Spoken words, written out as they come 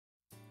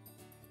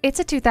It's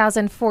a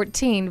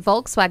 2014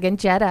 Volkswagen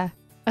Jetta.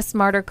 A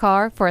smarter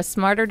car for a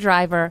smarter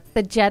driver,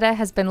 the Jetta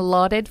has been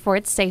lauded for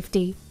its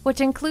safety, which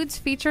includes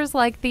features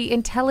like the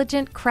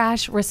Intelligent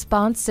Crash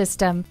Response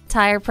System,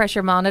 tire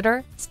pressure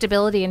monitor,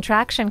 stability and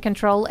traction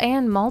control,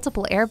 and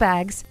multiple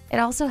airbags. It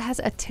also has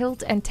a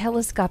tilt and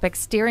telescopic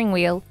steering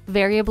wheel,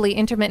 variably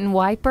intermittent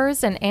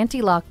wipers, and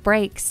anti-lock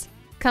brakes.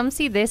 Come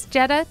see this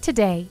Jetta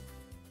today.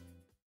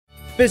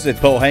 Visit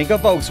Pohanka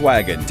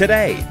Volkswagen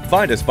today.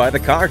 Find us by the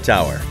car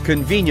tower,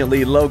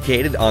 conveniently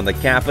located on the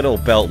Capitol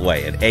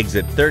Beltway at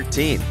exit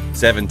 13,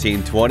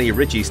 1720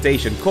 Ritchie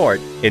Station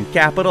Court in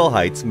Capitol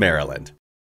Heights, Maryland.